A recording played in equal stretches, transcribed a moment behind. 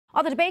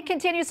Well, the debate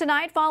continues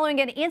tonight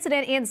following an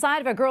incident inside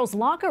of a girls'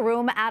 locker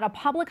room at a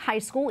public high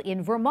school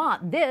in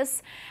Vermont.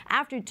 This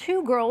after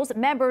two girls,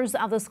 members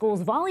of the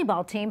school's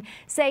volleyball team,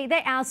 say they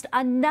asked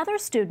another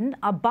student,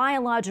 a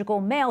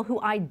biological male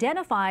who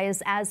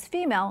identifies as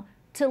female,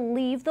 to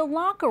leave the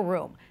locker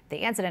room. The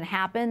incident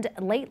happened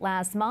late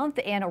last month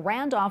in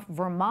Randolph,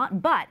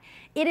 Vermont, but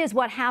it is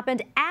what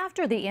happened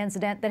after the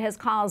incident that has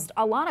caused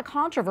a lot of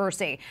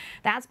controversy.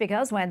 That's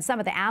because when some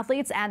of the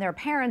athletes and their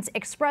parents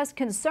expressed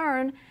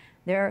concern,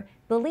 they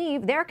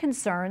believe their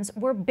concerns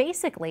were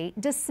basically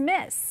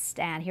dismissed.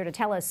 And here to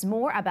tell us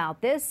more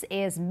about this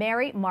is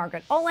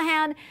Margaret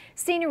Olohan,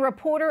 senior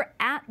reporter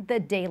at the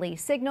Daily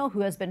Signal, who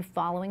has been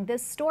following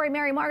this story.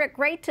 Margaret,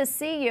 great to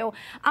see you.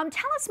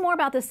 Tell us more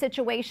about the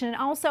situation. And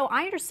also,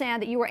 I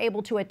understand that you were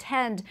able to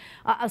attend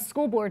a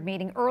school board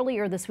meeting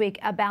earlier this week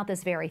about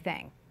this very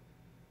thing.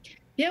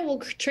 Yeah, well,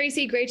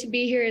 Tracy, great to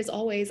be here as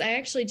always. I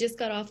actually just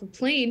got off a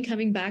plane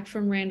coming back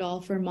from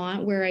Randolph,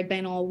 Vermont, where I've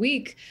been all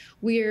week.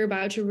 We're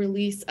about to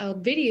release a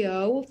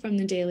video from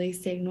the Daily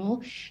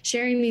Signal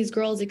sharing these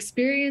girls'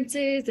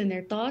 experiences and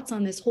their thoughts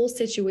on this whole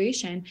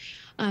situation.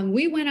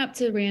 We went up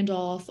to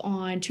Randolph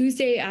on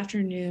Tuesday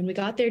afternoon. We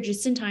got there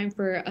just in time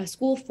for a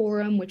school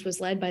forum, which was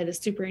led by the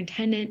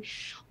superintendent.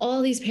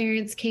 All these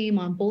parents came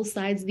on both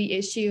sides of the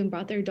issue and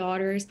brought their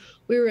daughters.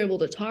 We were able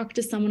to talk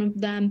to some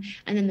of them.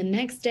 And then the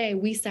next day,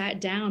 we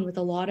sat down with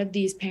a lot of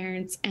these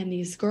parents and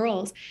these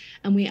girls,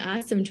 and we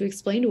asked them to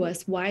explain to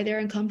us why they're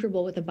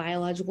uncomfortable with a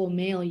biological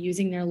male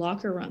using their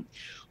locker room,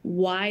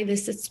 why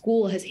this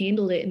school has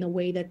handled it in the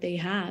way that they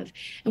have,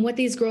 and what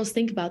these girls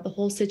think about the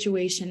whole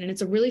situation. And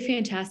it's a really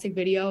fantastic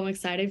video. I'm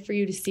excited for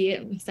you to see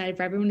it. I'm excited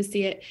for everyone to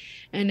see it.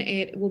 And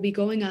it will be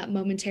going up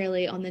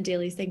momentarily on the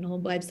Daily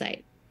Signal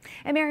website.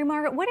 And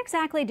Margaret, what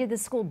exactly did the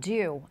school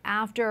do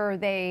after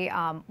they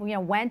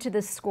went to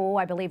the school?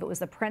 I believe it was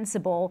the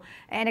principal,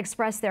 and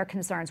expressed their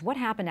concerns. What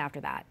happened after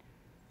that?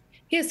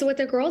 Yeah, so what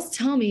the girls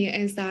tell me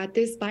is that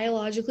this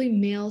biologically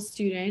male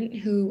student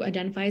who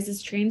identifies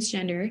as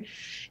transgender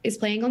is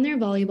playing on their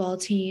volleyball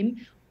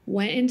team,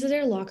 went into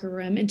their locker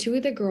room, and two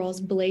of the girls,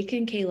 Blake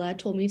and Kayla,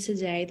 told me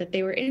today that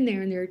they were in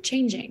there and they were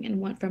changing.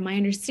 And from my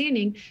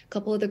understanding, a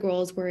couple of the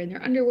girls were in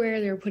their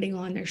underwear, they were putting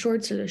on their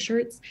shorts or their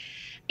shirts.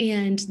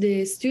 And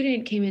the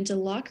student came into the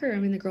locker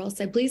room and the girls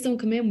said, "Please don't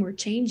come in, we're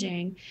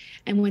changing."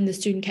 And when the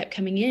student kept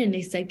coming in,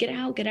 they said, "Get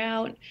out, get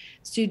out."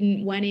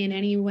 Student went in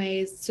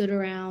anyways, stood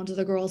around.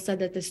 The girls said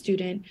that the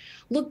student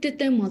looked at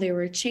them while they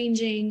were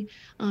changing.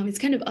 It's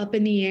kind of up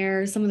in the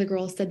air. Some of the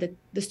girls said that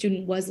the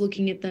student was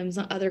looking at them.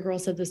 Some other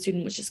girls said the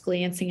student was just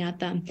glancing at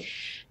them.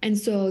 And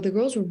so the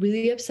girls were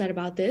really upset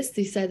about this.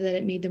 They said that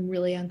it made them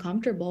really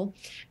uncomfortable,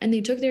 and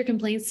they took their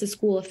complaints to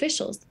school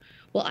officials.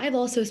 Well, I've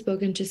also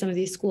spoken to some of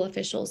these school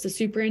officials, the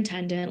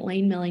superintendent,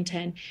 Lane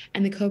Millington,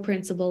 and the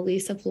co-principal,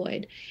 Lisa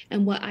Floyd.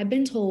 And what I've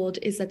been told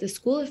is that the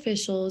school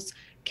officials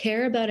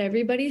care about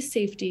everybody's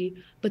safety,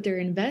 but they're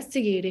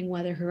investigating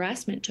whether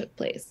harassment took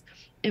place.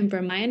 And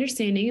from my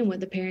understanding, and what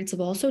the parents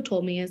have also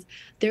told me, is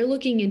they're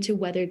looking into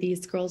whether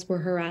these girls were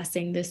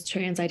harassing this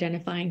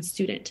trans-identifying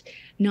student,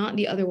 not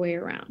the other way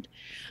around.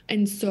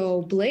 And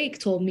so Blake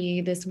told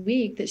me this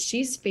week that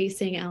she's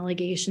facing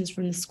allegations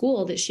from the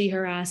school that she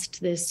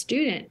harassed this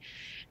student.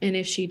 And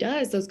if she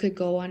does, those could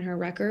go on her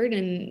record,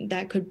 and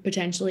that could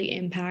potentially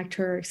impact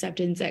her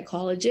acceptance at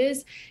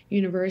colleges,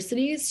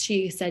 universities.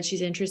 She said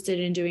she's interested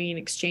in doing an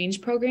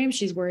exchange program.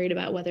 She's worried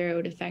about whether it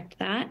would affect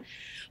that.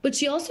 But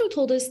she also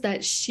told us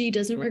that she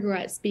doesn't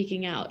regret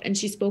speaking out, and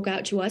she spoke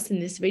out to us in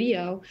this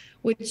video,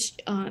 which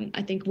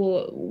I think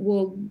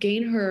will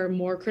gain her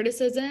more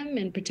criticism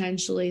and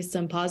potentially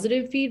some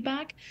positive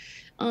feedback.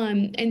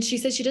 And she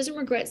says she doesn't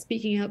regret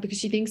speaking out because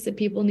she thinks that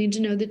people need to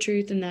know the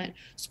truth, and that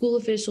school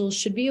officials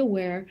should be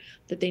aware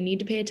that they need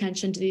to pay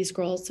attention to these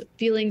girls'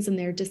 feelings and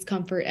their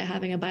discomfort at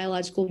having a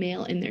biological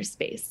male in their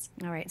space.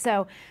 All right.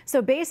 So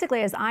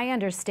basically, as I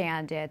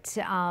understand it,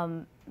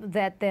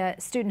 that the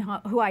student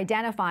who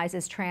identifies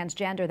as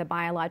transgender, the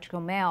biological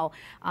male,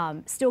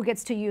 still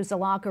gets to use the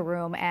locker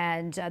room,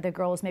 and the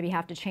girls maybe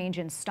have to change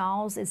in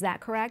stalls. Is that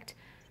correct?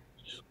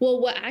 Well,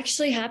 what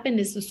actually happened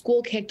is the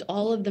school kicked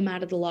all of them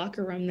out of the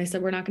locker room. They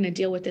said, "We're not going to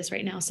deal with this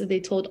right now." So they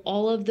told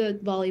all of the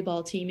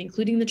volleyball team,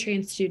 including the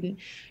trans student,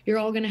 "You're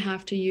all going to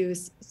have to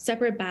use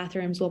separate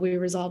bathrooms while we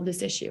resolve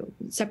this issue,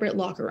 separate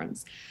locker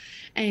rooms."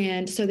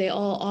 And so they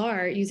all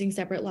are using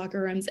separate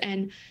locker rooms.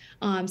 And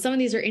some of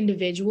these are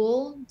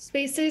individual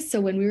spaces.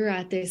 So when we were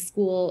at this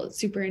school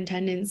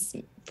superintendent's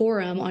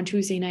forum on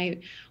Tuesday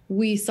night,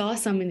 we saw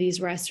some of these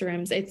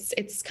restrooms.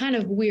 It's kind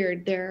of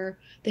weird.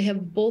 They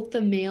have both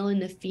the male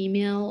and the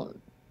female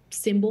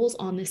symbols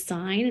on the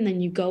sign, and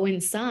then you go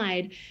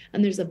inside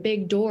and there's a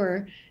big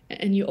door,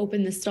 and you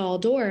open the stall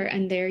door,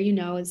 and there,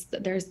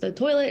 there's the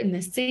toilet and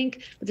the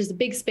sink, but there's a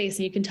big space,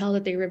 and you can tell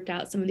that they ripped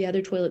out some of the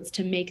other toilets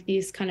to make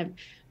these kind of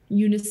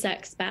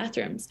unisex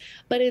bathrooms.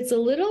 But it's a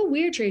little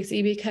weird,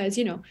 Tracy, because,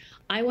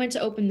 I went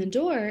to open the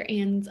door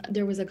and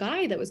there was a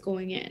guy that was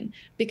going in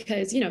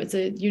because, it's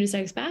a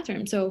unisex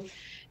bathroom. So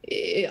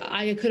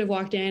I could have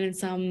walked in and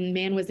some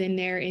man was in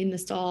there in the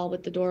stall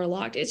with the door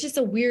locked. It's just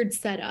a weird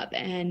setup.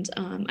 And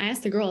I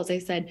asked the girls, I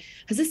said,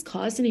 has this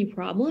caused any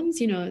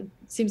problems? You know, it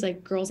seems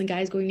like girls and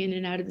guys going in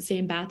and out of the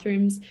same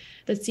bathrooms.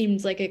 That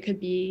seems like it could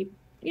be,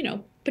 you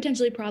know,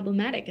 potentially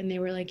problematic. And they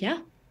were like, yeah,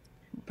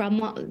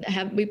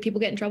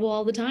 people get in trouble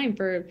all the time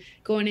for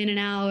going in and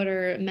out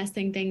or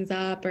messing things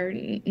up or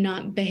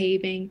not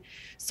behaving.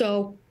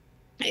 So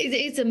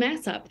it's a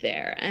mess up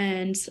there.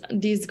 And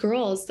these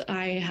girls,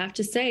 I have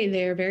to say,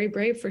 they're very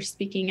brave for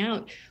speaking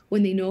out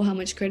when they know how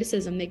much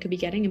criticism they could be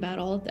getting about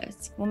all of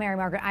this. Well, Mary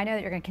Margaret, I know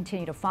that you're going to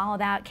continue to follow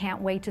that.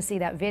 Can't wait to see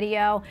that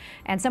video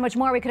and so much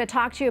more we could have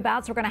talked to you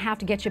about. So we're going to have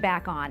to get you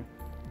back on.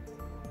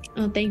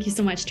 Oh, thank you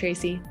so much,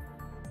 Tracy.